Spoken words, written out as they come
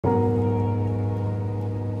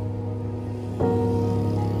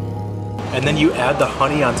and then you add the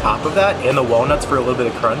honey on top of that and the walnuts for a little bit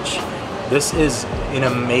of crunch. This is an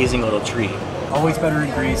amazing little treat. Always better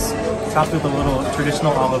in Greece, topped with a little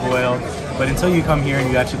traditional olive oil, but until you come here and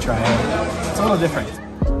you actually try it, it's a little different.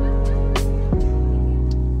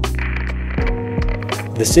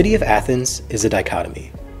 The city of Athens is a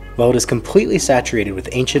dichotomy. While it is completely saturated with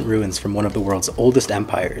ancient ruins from one of the world's oldest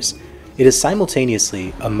empires, it is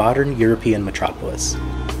simultaneously a modern European metropolis.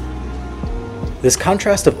 This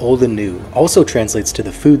contrast of old and new also translates to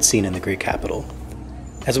the food scene in the Greek capital.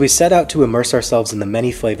 As we set out to immerse ourselves in the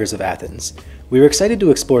many flavors of Athens, we were excited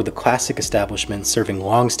to explore the classic establishments serving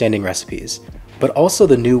long-standing recipes, but also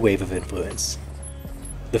the new wave of influence.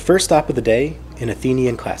 The first stop of the day, an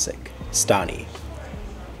Athenian classic, Stani.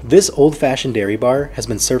 This old-fashioned dairy bar has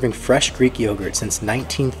been serving fresh Greek yogurt since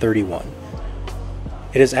 1931.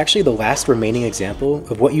 It is actually the last remaining example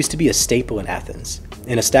of what used to be a staple in Athens,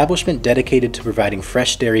 an establishment dedicated to providing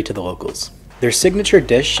fresh dairy to the locals. Their signature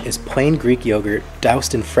dish is plain Greek yogurt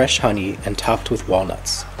doused in fresh honey and topped with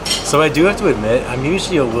walnuts. So I do have to admit, I'm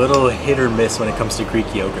usually a little hit or miss when it comes to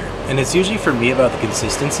Greek yogurt. And it's usually for me about the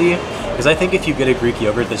consistency, because I think if you get a Greek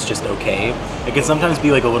yogurt that's just okay, it can sometimes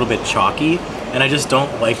be like a little bit chalky, and I just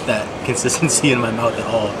don't like that consistency in my mouth at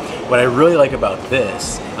all. What I really like about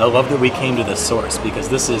this, I love that we came to the source, because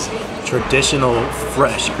this is traditional,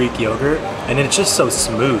 fresh Greek yogurt, and it's just so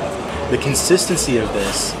smooth. The consistency of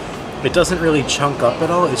this, it doesn't really chunk up at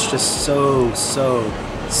all, it's just so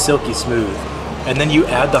silky smooth. And then you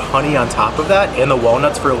add the honey on top of that and the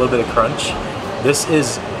walnuts for a little bit of crunch. This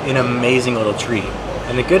is an amazing little treat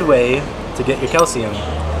and a good way to get your calcium.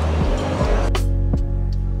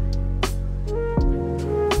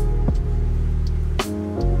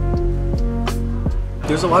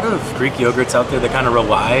 There's a lot of Greek yogurts out there that kind of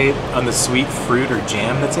rely on the sweet fruit or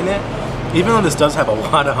jam that's in it. Even though this does have a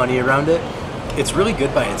lot of honey around it, it's really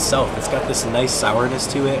good by itself. It's got this nice sourness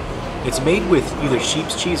to it. It's made with either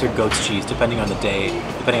sheep's cheese or goat's cheese, depending on the day,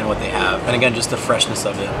 depending on what they have. And again, just the freshness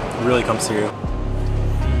of it really comes through.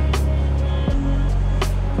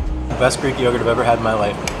 The best Greek yogurt I've ever had in my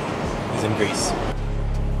life is in Greece.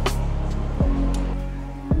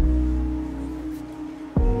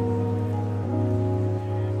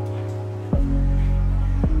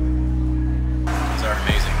 These are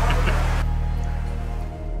amazing.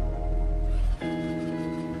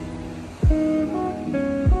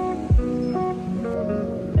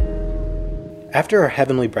 After our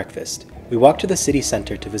heavenly breakfast, we walked to the city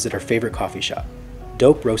center to visit our favorite coffee shop,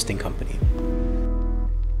 Dope Roasting Company.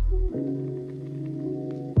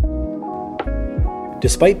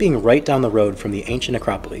 Despite being right down the road from the ancient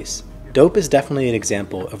Acropolis, Dope is definitely an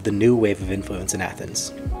example of the new wave of influence in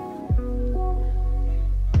Athens.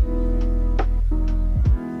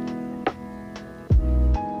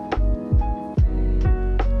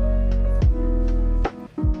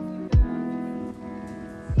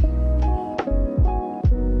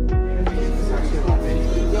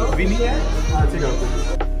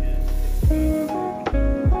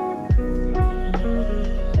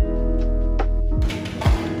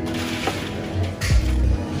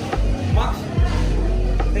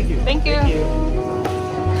 Thank you.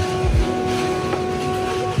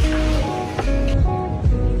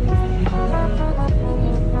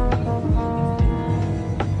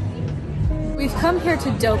 We've come here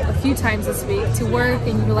to Dope a few times this week to work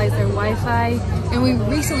and utilize their Wi-Fi, and we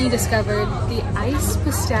recently discovered the iced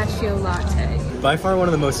pistachio latte. By far one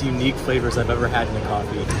of the most unique flavors I've ever had in a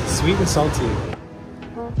coffee. Sweet and salty.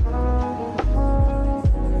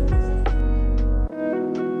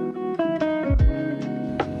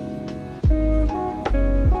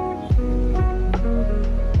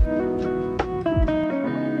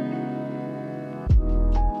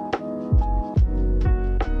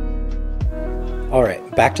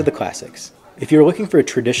 Alright, back to the classics. If you're looking for a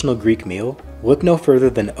traditional Greek meal, look no further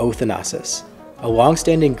than Thanasis, a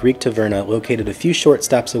long-standing Greek taverna located a few short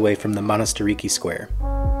stops away from the Monastiriki Square.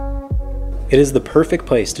 It is the perfect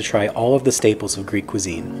place to try all of the staples of Greek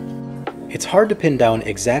cuisine. It's hard to pin down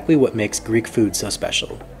exactly what makes Greek food so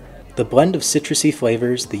special. The blend of citrusy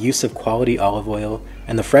flavors, the use of quality olive oil,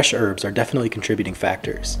 and the fresh herbs are definitely contributing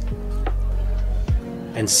factors.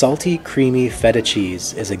 And salty, creamy feta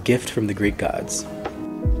cheese is a gift from the Greek gods.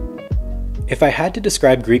 If I had to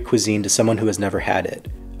describe Greek cuisine to someone who has never had it,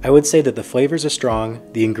 I would say that the flavors are strong,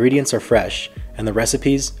 the ingredients are fresh, and the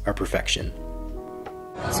recipes are perfection.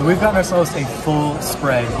 So we've gotten ourselves a full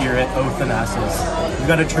spread here at Thanasis. We've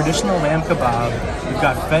got a traditional lamb kebab, we've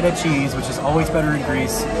got feta cheese, which is always better in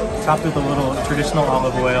Greece, topped with a little traditional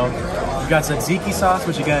olive oil. We've got tzatziki sauce,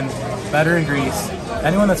 which again, better in Greece.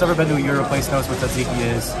 Anyone that's ever been to a Euro place knows what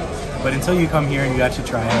tzatziki is, but until you come here and you actually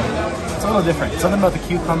try it, it's a little different. Something about the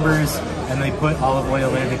cucumbers, and they put olive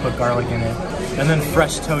oil in it, they put garlic in it, and then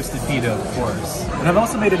fresh toasted pita, of course. And I've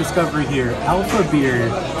also made a discovery here. Alpha beer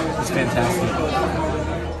is fantastic.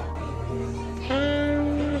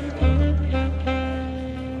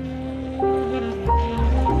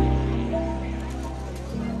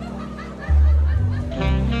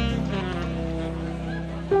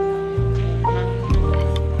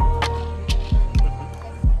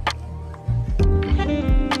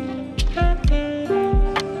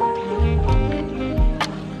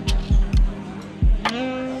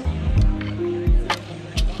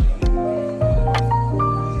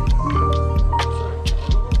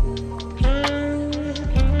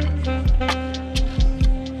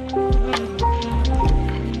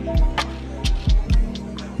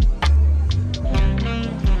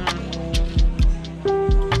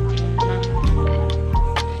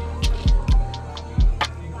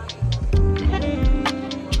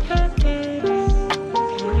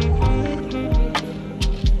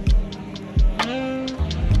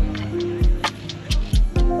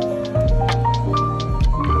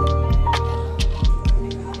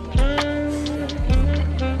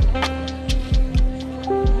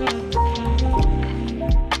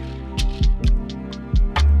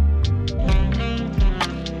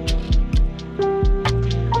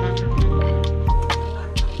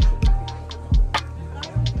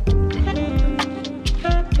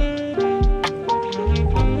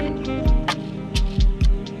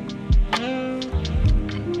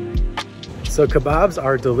 So kebabs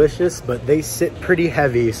are delicious, but they sit pretty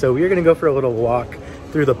heavy. So we're gonna go for a little walk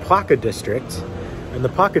through the Plaka District. And the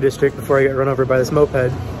Plaka District, before I get run over by this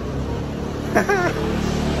moped.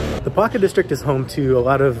 The Plaka District is home to a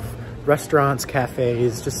lot of restaurants,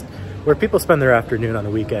 cafes, just where people spend their afternoon on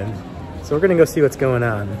the weekend. So we're gonna go see what's going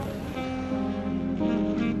on.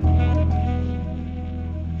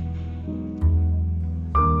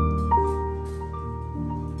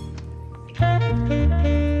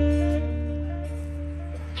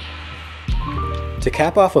 To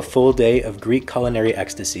cap off a full day of Greek culinary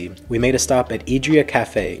ecstasy, we made a stop at Idria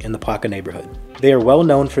Cafe in the Plaka neighborhood. They are well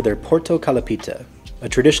known for their Portokalopita, a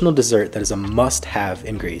traditional dessert that is a must-have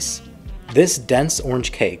in Greece. This dense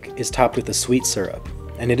orange cake is topped with a sweet syrup,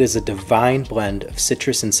 and it is a divine blend of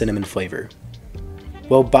citrus and cinnamon flavor.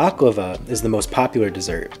 While baklava is the most popular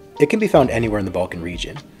dessert, it can be found anywhere in the Balkan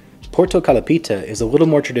region. Portokalopita is a little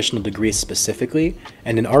more traditional to Greece specifically,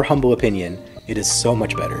 and in our humble opinion, it is so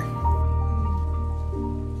much better.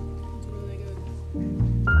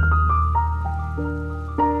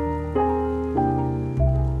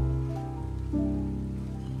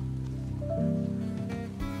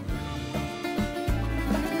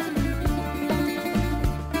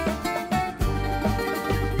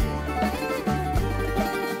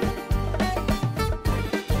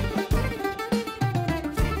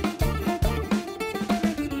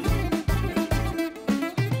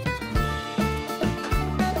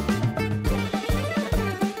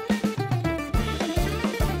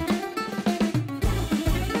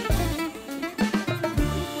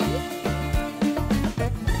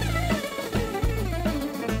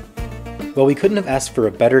 Well, we couldn't have asked for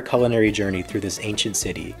a better culinary journey through this ancient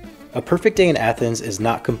city. A perfect day in Athens is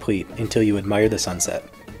not complete until you admire the sunset.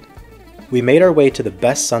 We made our way to the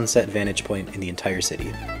best sunset vantage point in the entire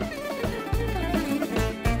city.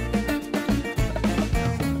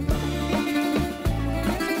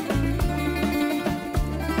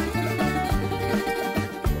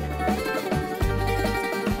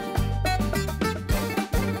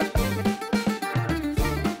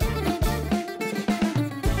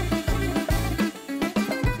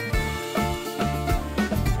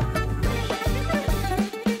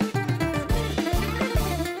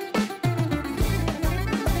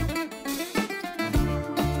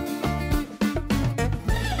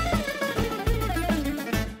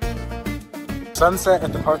 Sunset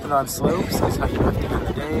at the Parthenon slopes is how you have to end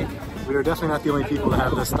the day. We are definitely not the only people that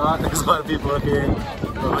have this thought. There's a lot of people up here.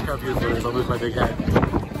 Oh, look how beautiful it is. I'll move my big head.